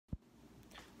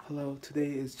Hello, today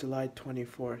is July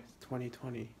 24th,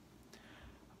 2020.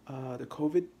 The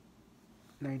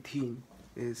COVID-19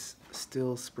 is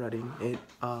still spreading. It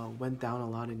went down a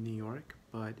lot in New York,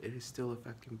 but it is still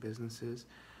affecting businesses.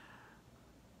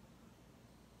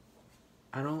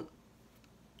 I don't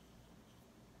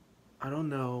I don't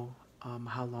know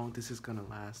how long this is gonna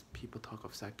last. People talk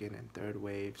of second and third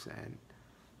waves, and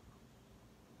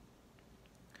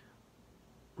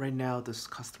right now,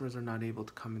 customers are not able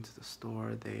to come into the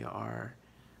store. They are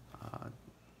uh,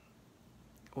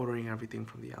 ordering everything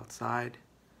from the outside.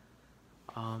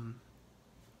 Um,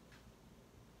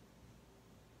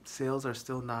 Sales are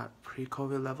still not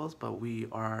pre-COVID levels, but we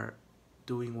are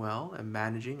doing well and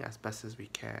managing as best as we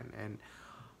can. And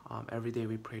every day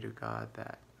we pray to God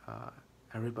that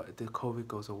the COVID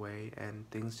goes away and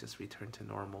things just return to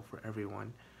normal for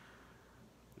everyone.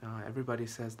 Everybody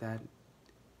says that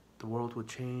the world will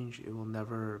change; it will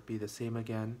never be the same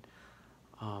again.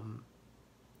 Um,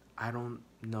 I don't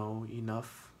know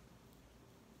enough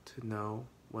to know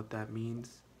what that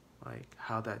means, like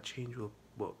how that change will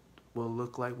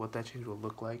look like, what that change will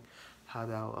look like, how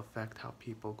that'll affect how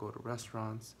people go to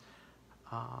restaurants,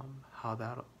 how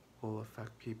that will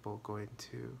affect people going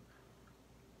to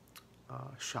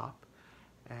shop.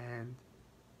 And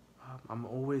I'm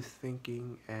always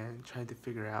thinking and trying to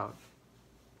figure out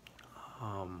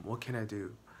what can I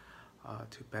do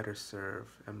to better serve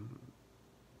and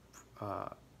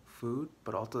food,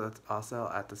 but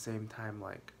also at the same time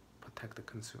like protect the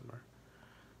consumer.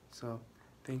 So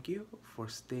thank you for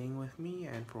staying with me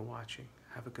and for watching.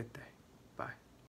 Have a good day.